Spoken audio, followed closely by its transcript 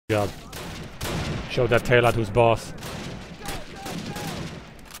God. Show that tail at who's boss.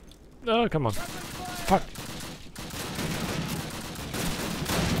 Oh, come on. Fuck.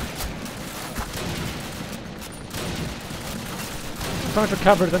 I'm trying to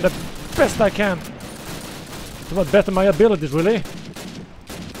cover it in the best I can. To what better my abilities, really?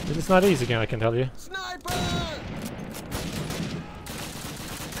 This is not easy again, I can tell you. Sniper!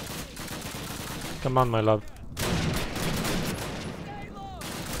 Come on, my love.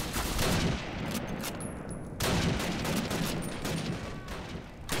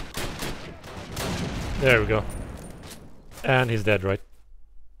 There we go. And he's dead, right?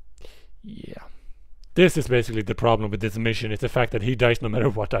 Yeah. This is basically the problem with this mission. It's the fact that he dies no matter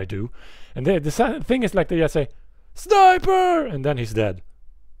what I do. And the thing is like they just say, "Sniper!" and then he's dead.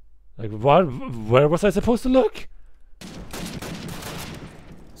 Like, what? Where was I supposed to look?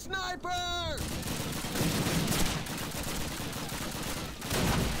 Sniper!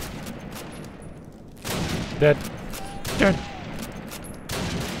 Dead. Dead.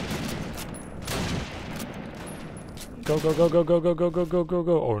 Go, go, go, go, go, go, go, go, go, go,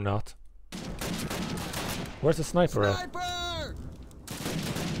 go, or not. Where's the sniper at? Sniper!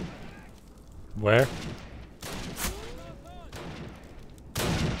 Where?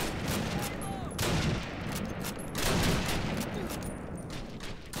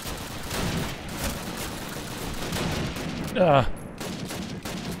 Ah.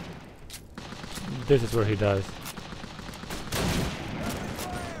 This is where he dies.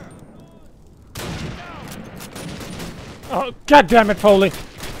 Oh, god damn it, Foley!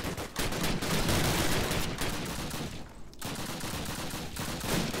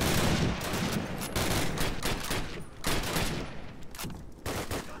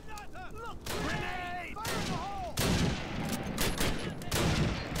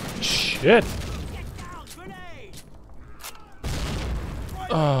 Shit!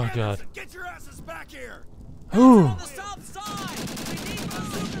 Oh god. Get your asses back here! Ooh. On the south side! We need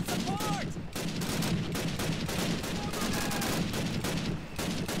bazooka support!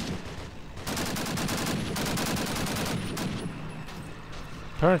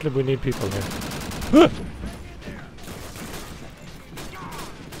 Apparently we need people here.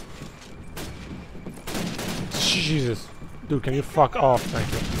 Jesus. Dude, can you fuck off? Thank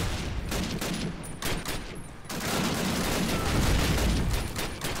you.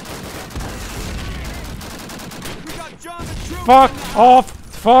 We got German troops! Fuck off!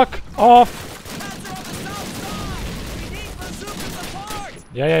 Fuck off! We need bazooka support!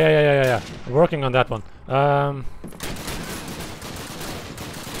 Yeah. I'm working on that one.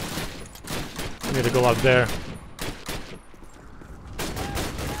 I need to go out there.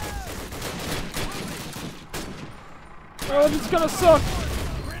 Oh, this is gonna suck!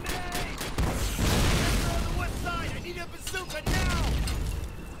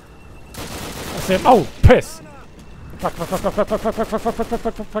 I say, oh, piss! Fuck.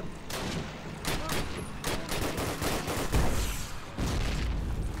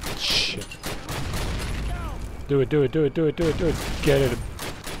 Shit. Do it. Get it.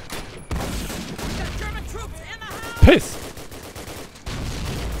 Piss!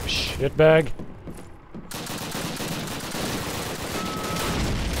 Shitbag.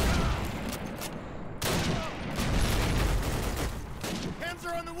 Hands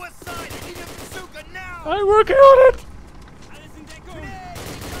are on the west side! I need a bazooka now! I'm working on it!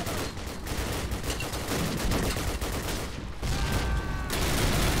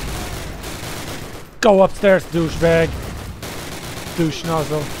 Go upstairs, douchebag. Douche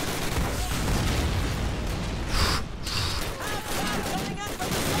nozzle.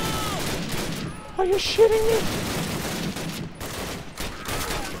 Are you shitting me?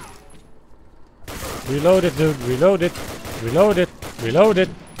 Reload it, dude. Reload it.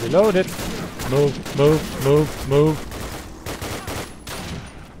 Move.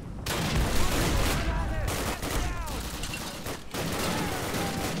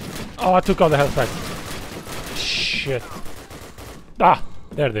 Oh, I took all the health back. Shit. Ah!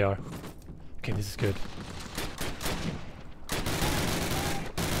 There they are. Okay, this is good.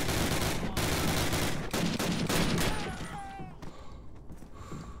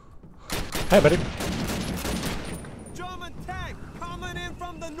 Hey, buddy. German tank coming in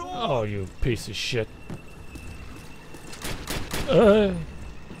from the north! Oh, you piece of shit.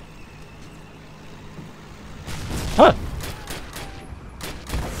 Huh!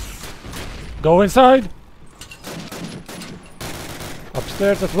 Go inside!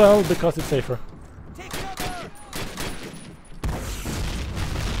 Upstairs as well, because it's safer. Take cover!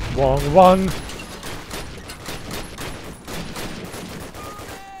 Wrong one!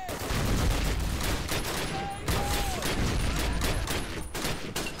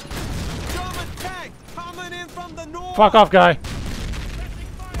 From the north. Fuck off, guy.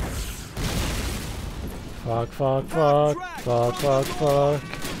 Fuck.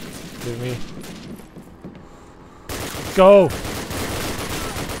 Give me. Go.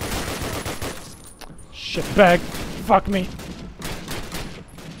 Shit bag. Fuck me.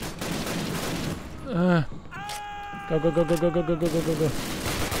 Go.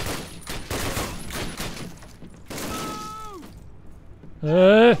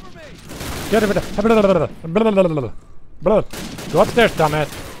 Get him. Go upstairs, dumbass.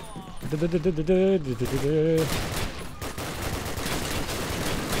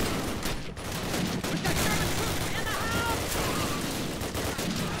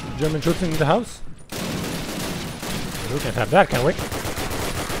 German troops in the house? We can't have that, can we?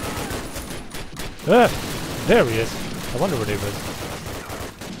 There he is. I wonder where he was.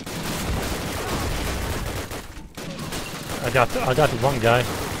 I got the one guy.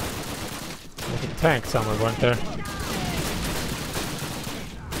 There's a tank somewhere, weren't there?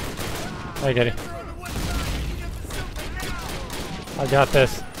 I get it. I got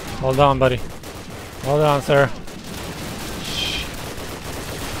this. Hold on, buddy. Hold on, sir. Shh.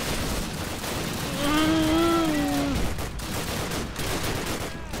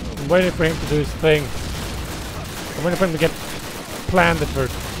 I'm waiting for him to do his thing. I'm waiting for him to get planted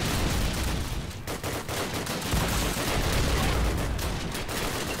first.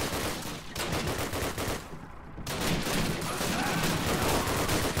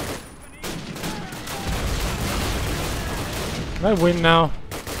 Can I win now?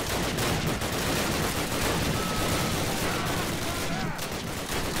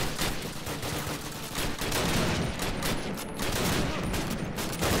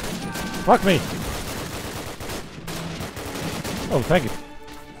 Fuck me! Oh, thank you.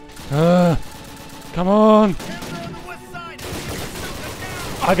 Come on!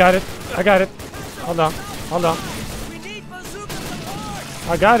 I got it. I got it. Hold on. Hold on.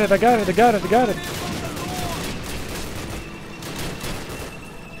 I got it. I got it. I got it. I got it.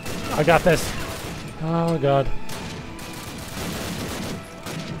 I got this. Oh god.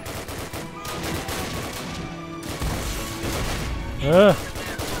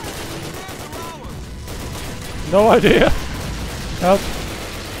 No idea. Help.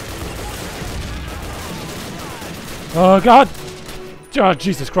 Oh god. Oh,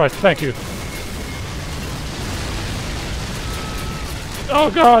 Jesus Christ, thank you.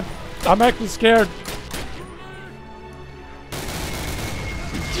 Oh god. I'm actually scared.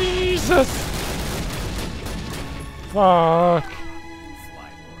 Jesus! Fuck.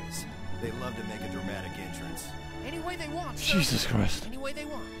 Fly boys. They love to make a dramatic entrance. Any way they want. Jesus Christ. Any way they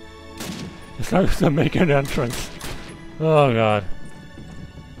want. It's like to make an entrance. Oh god.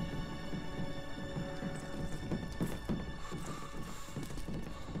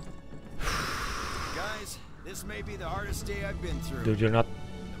 Guys, this may be the hardest day I've been through. Dude, you're not...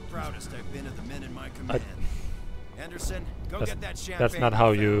 The proudest I've been of the men in my command. Anderson, go get that champagne. That's not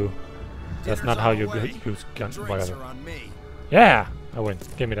how you... That's not how you use gun... Drinks whatever. are on me. Yeah! I win.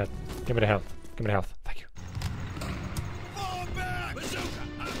 Give me that. Give me the health. Give me the health. Thank you. Fall back! Bazooka,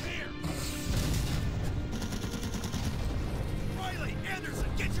 I'm here! Riley, Anderson,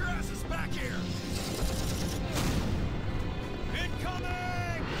 get your asses back here!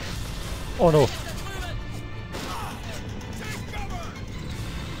 Incoming! Oh no. Take cover!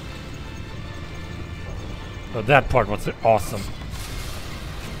 Oh, that part was awesome.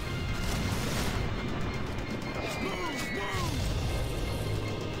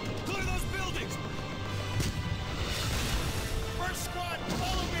 Clear those buildings! First squad,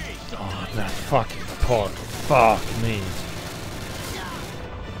 follow me! Oh, that fucking part. Fuck me.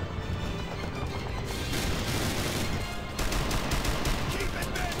 Keep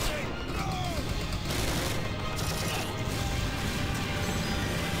advancing!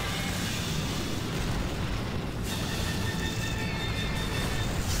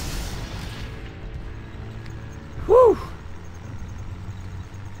 Whew!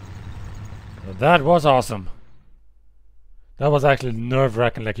 That was awesome. That was actually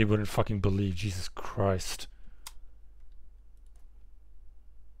nerve-wracking like you wouldn't fucking believe. Jesus Christ.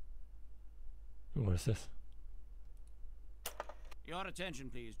 Ooh, what is this? Your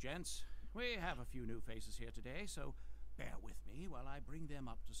attention, please, gents. We have a few new faces here today, so bear with me while I bring them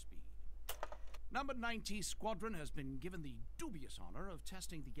up to speed. Number 90 Squadron has been given the dubious honor of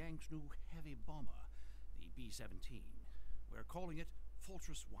testing the gang's new heavy bomber, the B-17. We're calling it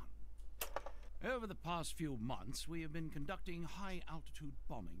Fortress 1. Over the past few months, we have been conducting high-altitude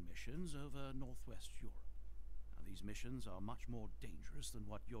bombing missions over northwest Europe. Now, these missions are much more dangerous than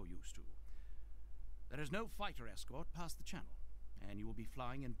what you're used to. There is no fighter escort past the channel, and you will be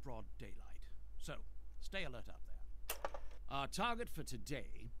flying in broad daylight. So, Stay alert out there. Our target for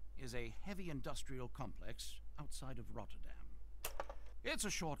today is a heavy industrial complex outside of Rotterdam. It's a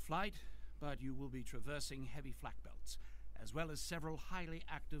short flight, but you will be traversing heavy flak belts, as well as several highly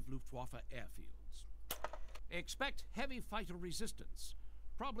active Luftwaffe airfields. Expect heavy fighter resistance,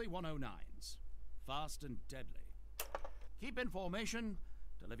 probably 109s, fast and deadly. Keep in formation,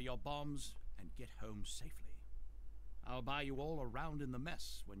 deliver your bombs, and get home safely. I'll buy you all a round in the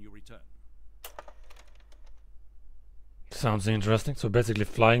mess when you return. Sounds interesting. So basically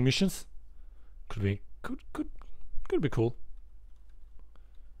flying missions. Could be cool.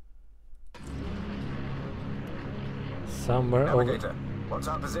 Somewhere Navigator, what's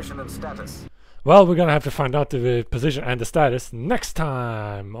our position and status? Well, we're gonna have to find out the position and the status next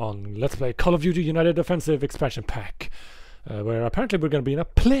time on Let's Play Call of Duty United Offensive Expansion Pack, where apparently we're gonna be in a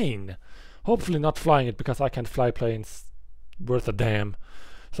plane. Hopefully not flying it, because I can't fly planes worth a damn.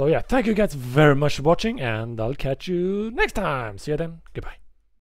 So yeah, thank you guys very much for watching, and I'll catch you next time. See you then. Goodbye.